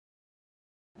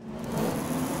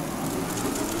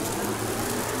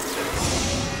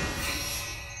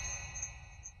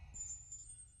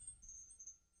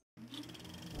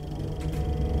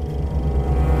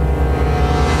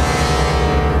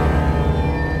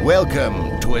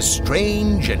Welcome to a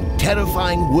strange and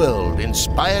terrifying world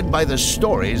inspired by the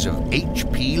stories of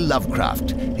H.P.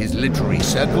 Lovecraft, his literary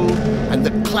circle, and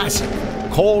the classic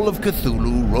Call of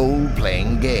Cthulhu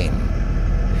role-playing game.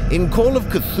 In Call of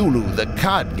Cthulhu, the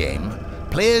card game,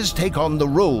 players take on the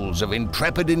roles of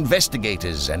intrepid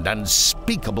investigators and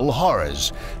unspeakable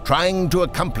horrors, trying to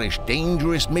accomplish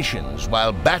dangerous missions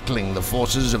while battling the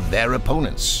forces of their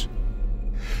opponents.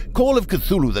 Call of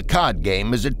Cthulhu, the card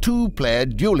game, is a two-player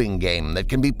dueling game that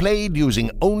can be played using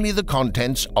only the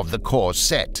contents of the core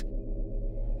set.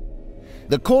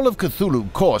 The Call of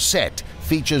Cthulhu core set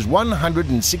features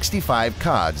 165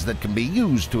 cards that can be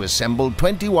used to assemble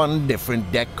 21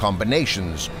 different deck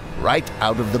combinations right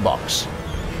out of the box.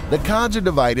 The cards are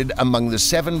divided among the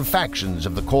 7 factions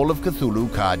of the Call of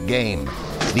Cthulhu card game: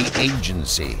 the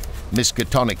Agency,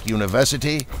 Miskatonic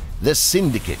University, the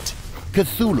Syndicate,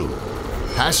 Cthulhu,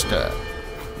 Pastor,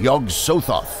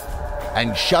 Yog-Sothoth,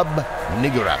 and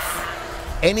Shub-Niggurath.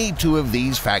 Any two of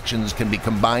these factions can be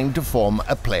combined to form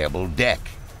a playable deck.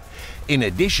 In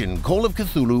addition, Call of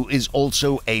Cthulhu is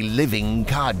also a living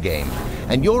card game,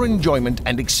 and your enjoyment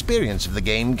and experience of the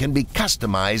game can be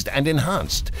customized and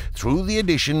enhanced through the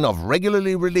addition of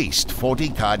regularly released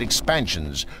 40-card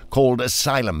expansions called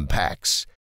Asylum Packs.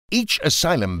 Each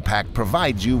Asylum Pack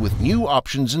provides you with new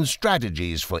options and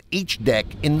strategies for each deck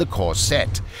in the core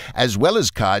set, as well as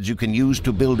cards you can use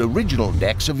to build original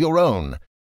decks of your own.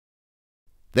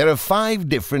 There are 5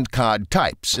 different card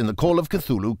types in the Call of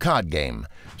Cthulhu card game.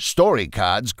 Story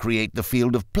cards create the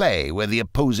field of play where the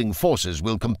opposing forces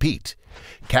will compete.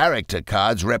 Character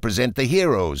cards represent the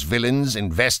heroes, villains,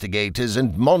 investigators,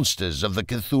 and monsters of the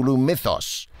Cthulhu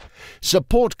mythos.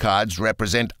 Support cards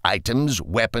represent items,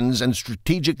 weapons, and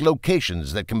strategic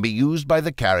locations that can be used by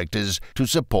the characters to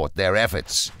support their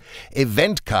efforts.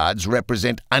 Event cards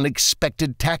represent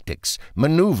unexpected tactics,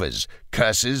 maneuvers,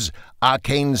 curses,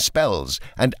 arcane spells,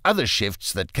 and other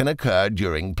shifts that can occur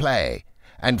during play.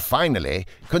 And finally,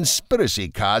 conspiracy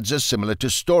cards are similar to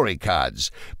story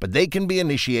cards, but they can be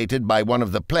initiated by one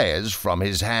of the players from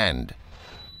his hand.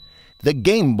 The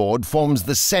game board forms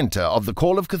the center of the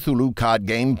Call of Cthulhu card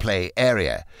game play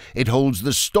area. It holds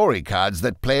the story cards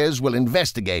that players will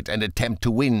investigate and attempt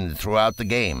to win throughout the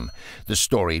game, the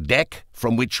story deck,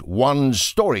 from which 1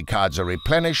 story cards are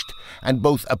replenished, and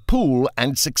both a pool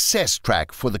and success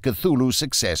track for the Cthulhu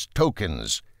success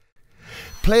tokens.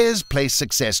 Players place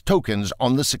success tokens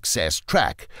on the success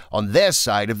track, on their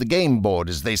side of the game board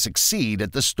as they succeed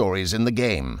at the stories in the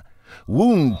game.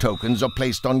 Wound tokens are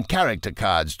placed on character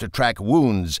cards to track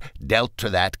wounds dealt to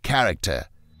that character.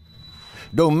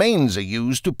 Domains are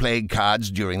used to play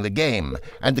cards during the game,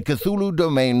 and the Cthulhu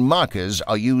domain markers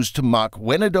are used to mark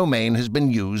when a domain has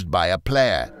been used by a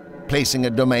player. Placing a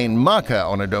domain marker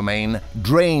on a domain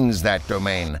drains that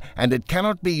domain, and it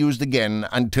cannot be used again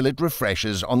until it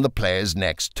refreshes on the player's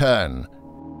next turn.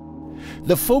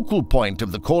 The focal point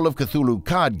of the Call of Cthulhu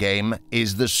card game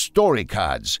is the story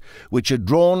cards, which are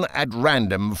drawn at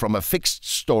random from a fixed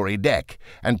story deck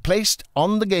and placed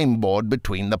on the game board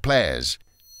between the players.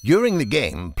 During the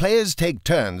game, players take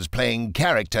turns playing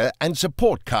character and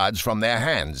support cards from their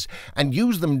hands and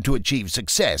use them to achieve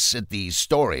success at these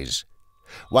stories.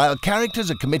 While characters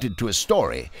are committed to a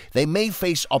story, they may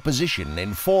face opposition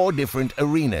in 4 different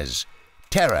arenas: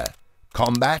 terror,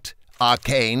 combat,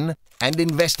 arcane, and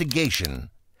investigation.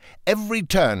 Every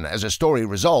turn as a story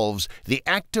resolves, the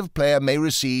active player may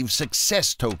receive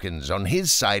success tokens on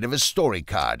his side of a story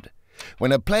card.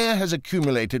 When a player has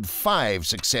accumulated 5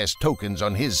 success tokens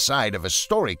on his side of a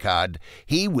story card,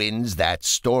 he wins that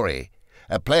story.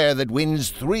 A player that wins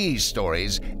 3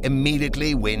 stories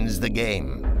immediately wins the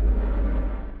game.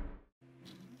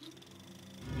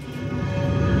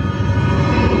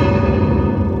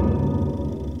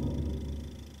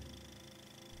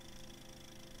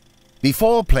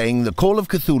 Before playing the Call of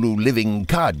Cthulhu living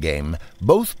card game,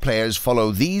 both players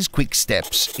follow these quick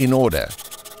steps in order.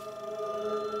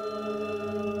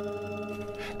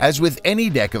 As with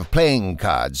any deck of playing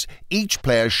cards, each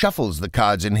player shuffles the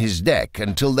cards in his deck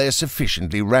until they're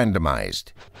sufficiently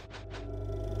randomized.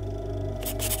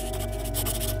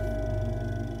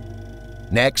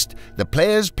 Next, the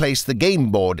players place the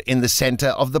game board in the center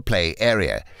of the play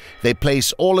area. They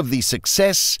place all of the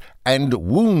success and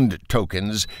wound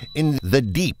tokens in the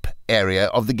deep area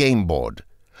of the game board.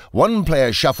 One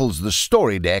player shuffles the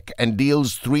story deck and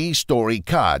deals 3 story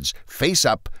cards face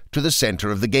up to the center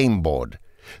of the game board.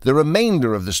 The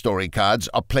remainder of the story cards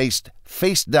are placed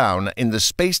face down in the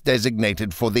space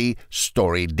designated for the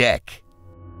story deck.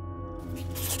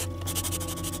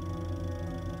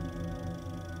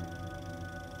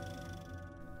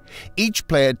 Each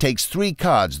player takes 3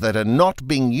 cards that are not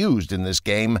being used in this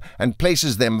game and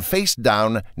places them face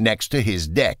down next to his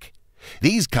deck.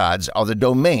 These cards are the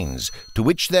domains to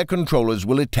which their controllers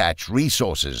will attach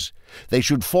resources. They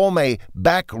should form a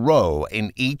back row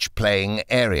in each playing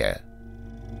area.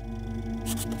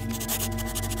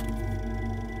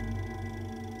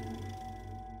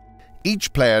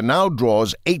 Each player now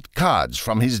draws 8 cards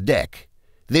from his deck.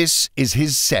 This is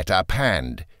his setup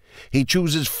hand. He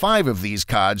chooses 5 of these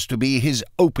cards to be his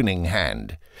opening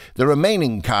hand. The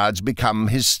remaining cards become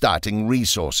his starting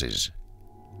resources.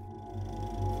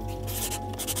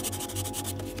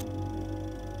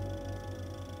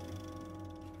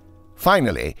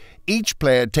 Finally, each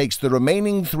player takes the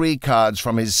remaining 3 cards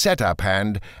from his setup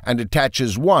hand and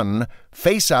attaches one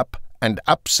face up and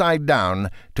upside down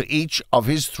to each of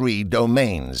his 3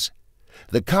 domains.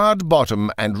 The card bottom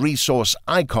and resource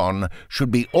icon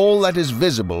should be all that is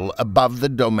visible above the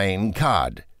domain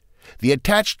card. The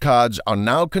attached cards are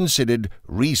now considered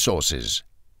resources.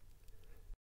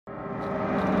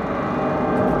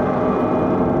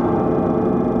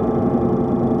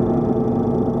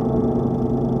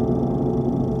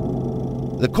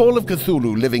 The Call of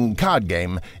Cthulhu living card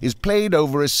game is played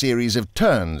over a series of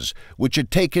turns, which are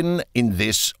taken in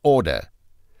this order: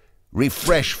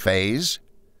 refresh phase,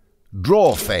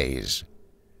 draw phase,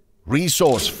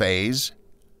 resource phase,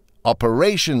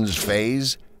 operations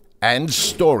phase, and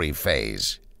story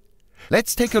phase.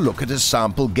 Let's take a look at a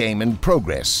sample game in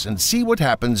progress and see what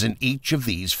happens in each of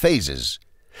these phases.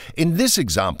 In this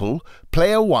example,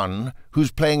 player 1,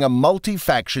 who's playing a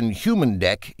multi-faction human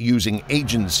deck using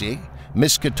agency,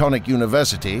 Miskatonic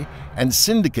University, and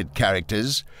syndicate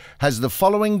characters, has the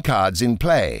following cards in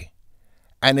play: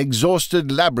 an exhausted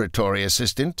laboratory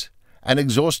assistant, an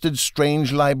exhausted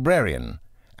strange librarian,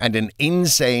 and an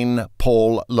insane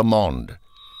Paul Lamond.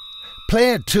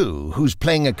 Player 2, who's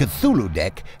playing a Cthulhu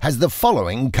deck, has the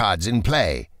following cards in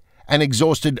play: an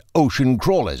exhausted ocean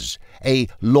crawlers, a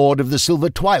Lord of the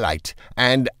Silver Twilight,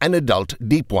 and an adult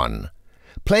deep one.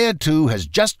 Player 2 has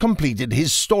just completed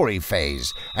his story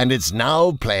phase, and it's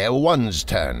now player 1's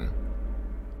turn.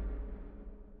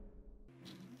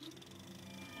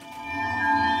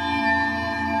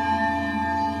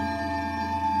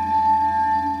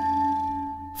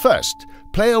 First,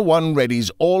 player 1 readies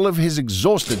all of his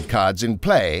exhausted cards in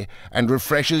play and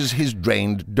refreshes his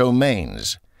drained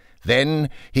domains. Then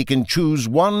he can choose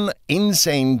one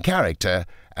insane character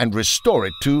and restore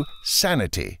it to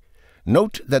sanity.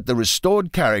 Note that the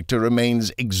restored character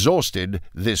remains exhausted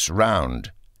this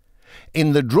round.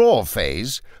 In the draw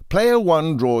phase, player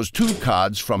 1 draws 2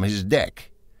 cards from his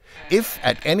deck. If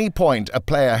at any point a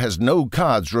player has no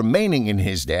cards remaining in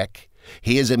his deck,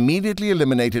 he is immediately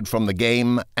eliminated from the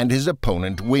game and his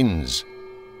opponent wins.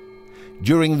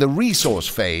 During the resource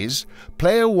phase,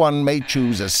 player 1 may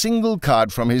choose a single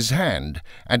card from his hand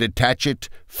and attach it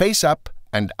face up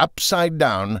and upside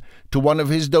down to one of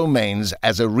his domains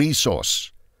as a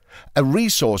resource. A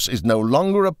resource is no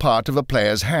longer a part of a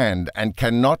player's hand and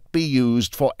cannot be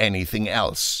used for anything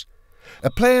else. A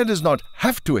player does not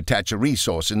have to attach a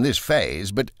resource in this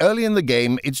phase, but early in the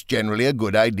game it's generally a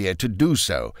good idea to do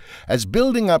so, as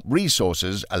building up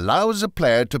resources allows a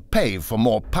player to pay for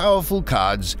more powerful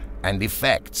cards and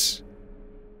effects.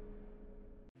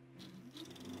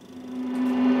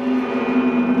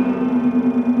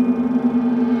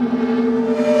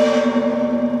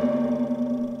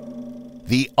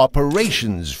 The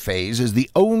operations phase is the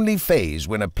only phase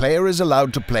when a player is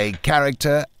allowed to play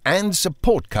character and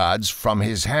support cards from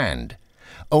his hand.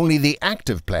 Only the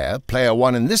active player, player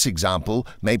 1 in this example,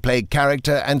 may play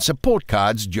character and support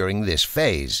cards during this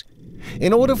phase.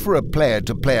 In order for a player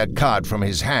to play a card from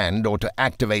his hand or to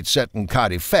activate certain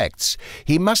card effects,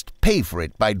 he must pay for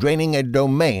it by draining a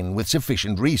domain with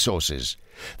sufficient resources.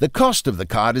 The cost of the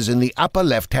card is in the upper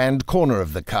left-hand corner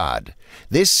of the card.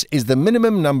 This is the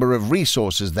minimum number of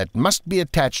resources that must be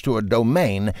attached to a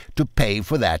domain to pay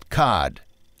for that card.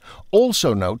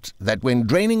 Also note that when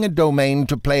draining a domain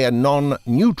to play a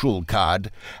non-neutral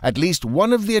card, at least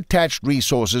one of the attached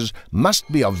resources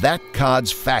must be of that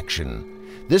card's faction.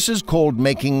 This is called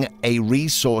making a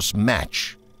resource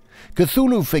match.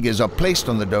 Cthulhu figures are placed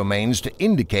on the domains to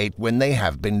indicate when they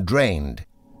have been drained.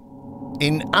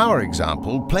 In our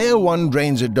example, player 1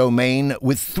 drains a domain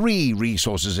with 3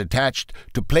 resources attached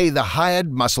to play the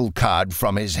hired muscle card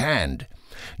from his hand.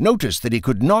 Notice that he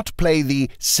could not play the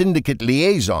Syndicate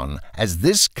Liaison, as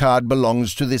this card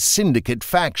belongs to the Syndicate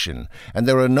faction, and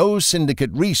there are no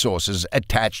Syndicate resources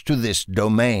attached to this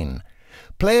domain.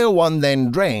 Player 1 then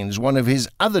drains one of his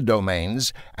other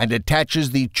domains and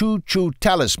attaches the Choo-Choo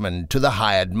Talisman to the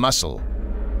hired muscle.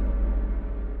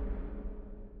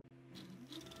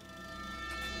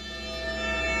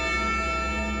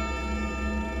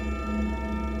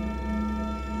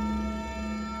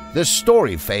 The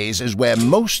story phase is where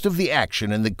most of the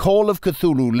action in the Call of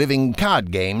Cthulhu living card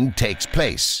game takes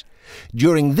place.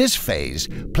 During this phase,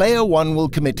 Player 1 will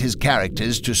commit his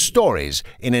characters to stories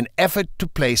in an effort to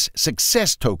place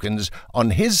success tokens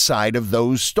on his side of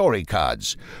those story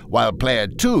cards, while Player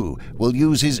 2 will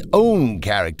use his own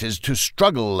characters to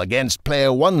struggle against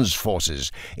Player 1's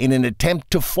forces in an attempt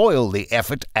to foil the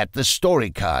effort at the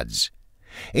story cards.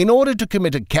 In order to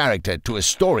commit a character to a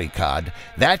story card,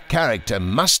 that character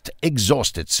must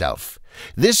exhaust itself.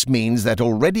 This means that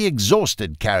already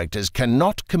exhausted characters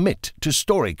cannot commit to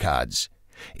story cards.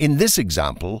 In this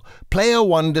example, Player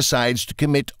 1 decides to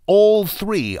commit all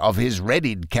 3 of his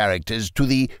readied characters to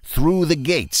the Through the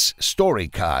Gates story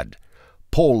card.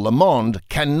 Paul Lamond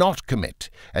cannot commit,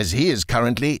 as he is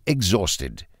currently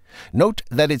exhausted. Note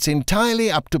that it's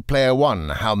entirely up to Player 1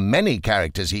 how many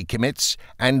characters he commits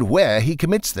and where he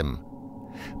commits them.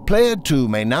 Player 2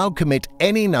 may now commit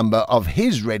any number of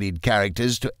his readied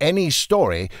characters to any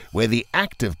story where the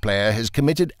active player has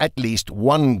committed at least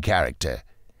 1 character.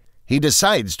 He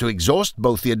decides to exhaust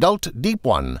both the adult Deep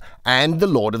One and the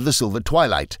Lord of the Silver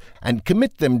Twilight and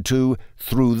commit them to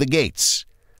Through the Gates.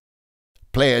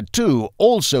 Player 2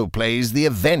 also plays the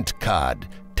Event card,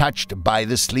 Touched by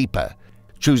the Sleeper,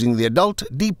 choosing the adult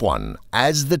Deep One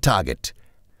as the target.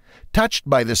 Touched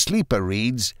by the Sleeper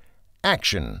reads,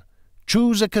 Action.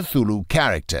 Choose a Cthulhu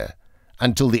character.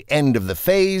 Until the end of the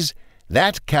phase,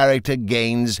 that character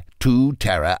gains 2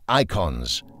 terror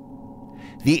icons.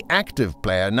 The active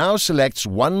player now selects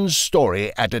 1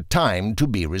 story at a time to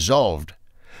be resolved.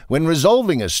 When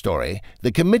resolving a story,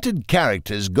 the committed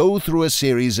characters go through a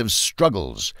series of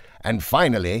struggles, and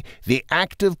finally, the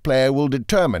active player will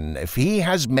determine if he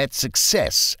has met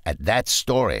success at that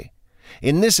story.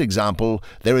 In this example,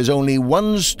 there is only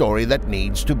 1 story that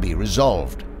needs to be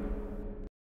resolved.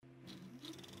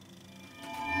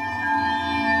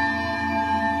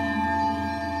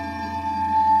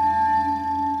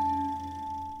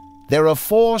 There are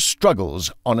 4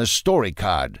 struggles on a story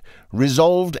card,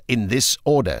 resolved in this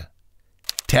order: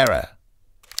 Terror,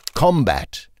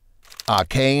 Combat,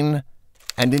 Arcane,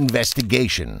 and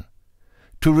Investigation.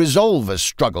 To resolve a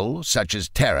struggle, such as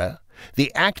Terror,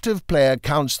 the active player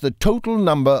counts the total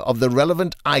number of the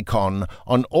relevant icon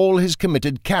on all his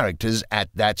committed characters at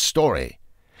that story.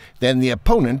 Then the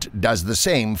opponent does the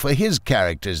same for his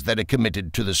characters that are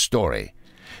committed to the story.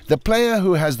 The player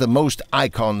who has the most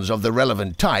icons of the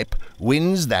relevant type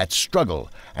wins that struggle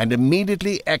and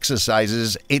immediately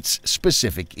exercises its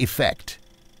specific effect.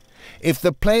 If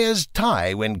the players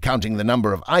tie when counting the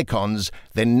number of icons,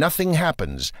 then nothing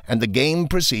happens and the game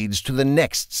proceeds to the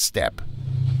next step.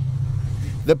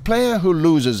 The player who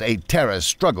loses a terror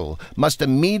struggle must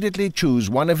immediately choose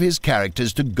one of his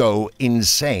characters to go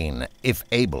insane, if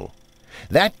able.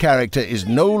 That character is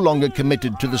no longer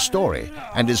committed to the story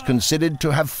and is considered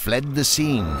to have fled the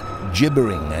scene,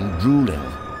 gibbering and drooling.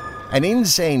 An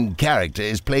insane character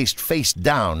is placed face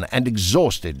down and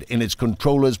exhausted in its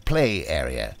controller's play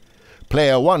area.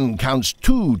 Player 1 counts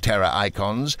 2 terror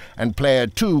icons and Player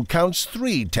 2 counts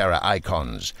 3 terror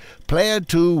icons. Player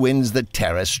 2 wins the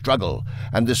terror struggle,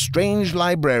 and the strange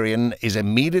librarian is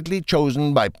immediately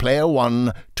chosen by Player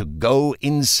 1 to go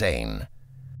insane.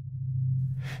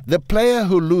 The player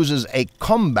who loses a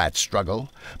combat struggle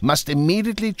must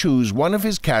immediately choose one of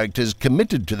his characters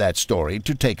committed to that story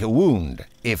to take a wound,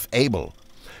 if able.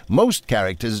 Most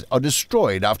characters are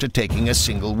destroyed after taking a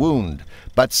single wound,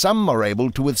 but some are able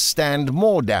to withstand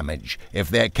more damage if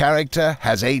their character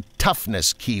has a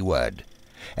toughness keyword.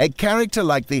 A character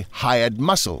like the Hired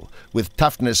Muscle, with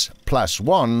toughness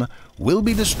 +1, will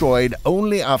be destroyed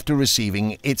only after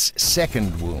receiving its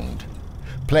second wound.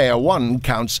 Player 1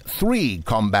 counts 3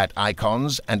 combat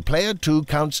icons and Player 2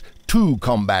 counts 2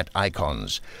 combat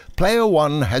icons. Player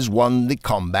 1 has won the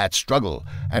combat struggle,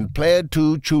 and Player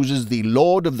 2 chooses the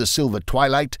Lord of the Silver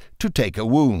Twilight to take a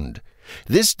wound.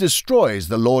 This destroys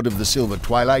the Lord of the Silver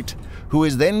Twilight, who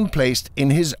is then placed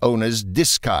in his owner's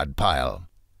discard pile.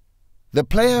 The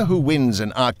player who wins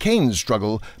an arcane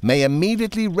struggle may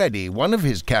immediately ready one of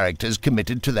his characters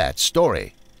committed to that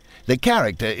story. The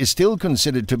character is still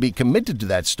considered to be committed to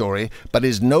that story, but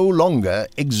is no longer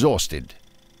exhausted.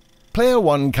 Player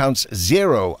 1 counts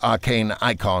 0 arcane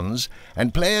icons,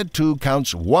 and Player 2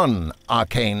 counts 1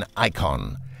 arcane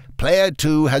icon. Player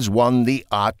 2 has won the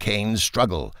arcane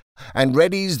struggle, and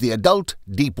readies the adult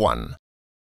Deep One.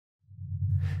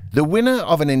 The winner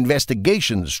of an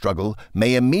investigation struggle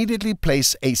may immediately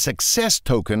place a success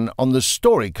token on the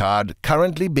story card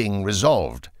currently being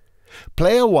resolved.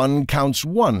 Player 1 counts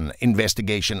 1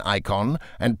 investigation icon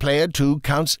and Player 2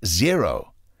 counts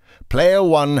 0. Player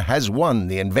 1 has won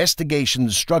the investigation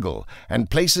struggle and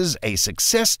places a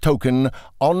success token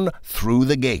on Through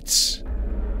the Gates.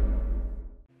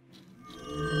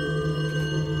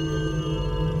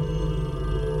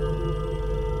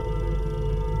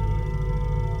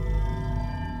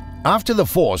 After the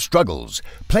 4 struggles,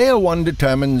 Player 1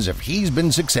 determines if he's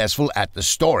been successful at the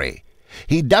story.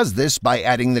 He does this by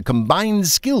adding the combined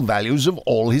skill values of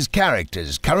all his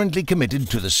characters currently committed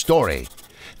to the story.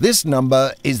 This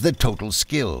number is the total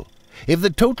skill. If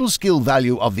the total skill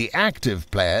value of the active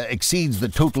player exceeds the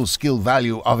total skill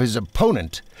value of his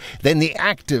opponent, then the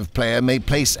active player may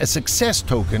place a success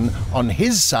token on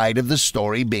his side of the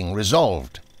story being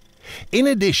resolved. In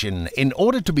addition, in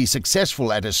order to be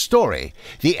successful at a story,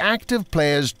 the active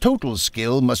player's total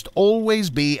skill must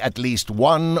always be at least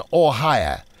 1 or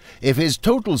higher. If his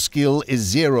total skill is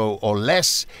 0 or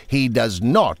less, he does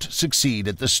not succeed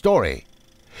at the story.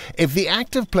 If the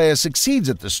active player succeeds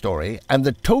at the story and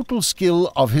the total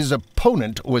skill of his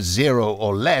opponent was 0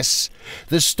 or less,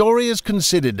 the story is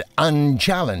considered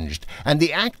unchallenged and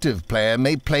the active player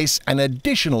may place an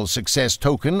additional success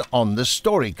token on the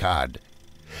story card.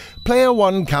 Player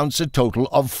 1 counts a total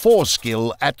of 4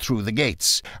 skill at Through the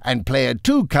Gates, and Player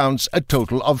 2 counts a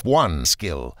total of 1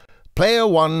 skill. Player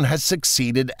 1 has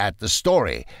succeeded at the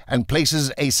story, and places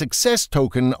a success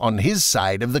token on his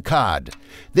side of the card.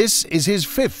 This is his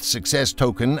 5th success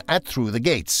token at Through the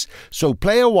Gates, so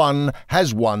Player 1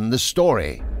 has won the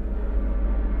story.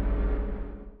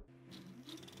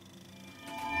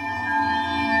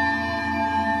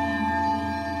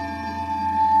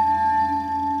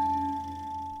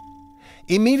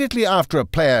 Immediately after a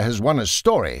player has won a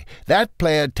story, that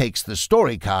player takes the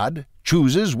story card,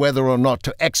 chooses whether or not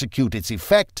to execute its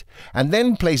effect, and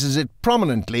then places it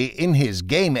prominently in his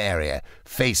game area,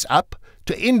 face up,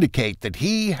 to indicate that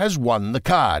he has won the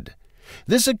card.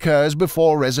 This occurs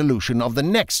before resolution of the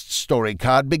next story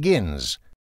card begins.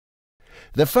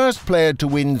 The first player to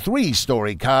win 3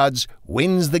 story cards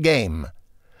wins the game.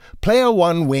 Player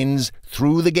 1 wins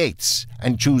Through the Gates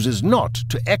and chooses not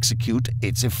to execute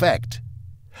its effect.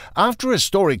 After a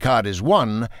story card is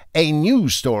won, a new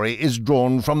story is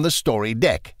drawn from the story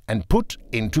deck and put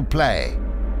into play.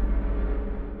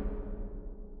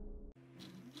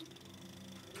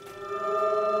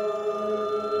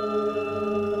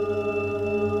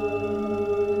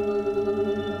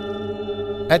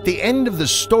 At the end of the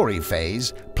story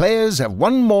phase, players have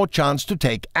one more chance to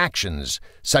take actions,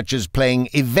 such as playing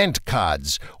event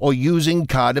cards or using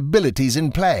card abilities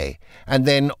in play, and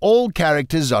then all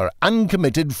characters are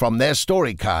uncommitted from their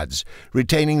story cards,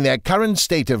 retaining their current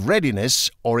state of readiness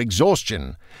or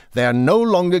exhaustion. They are no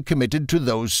longer committed to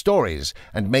those stories,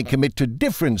 and may commit to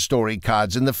different story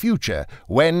cards in the future,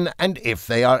 when and if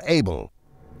they are able.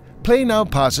 Play now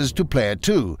passes to Player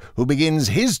 2, who begins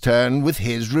his turn with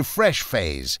his refresh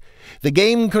phase. The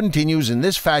game continues in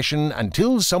this fashion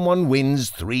until someone wins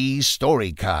 3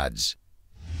 story cards.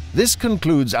 This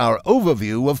concludes our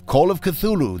overview of Call of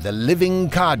Cthulhu, the living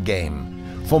card game.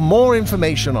 For more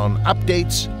information on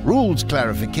updates, rules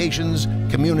clarifications,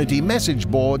 community message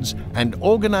boards, and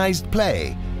organized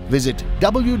play, visit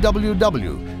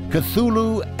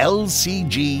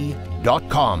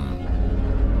www.cthulhuLCG.com.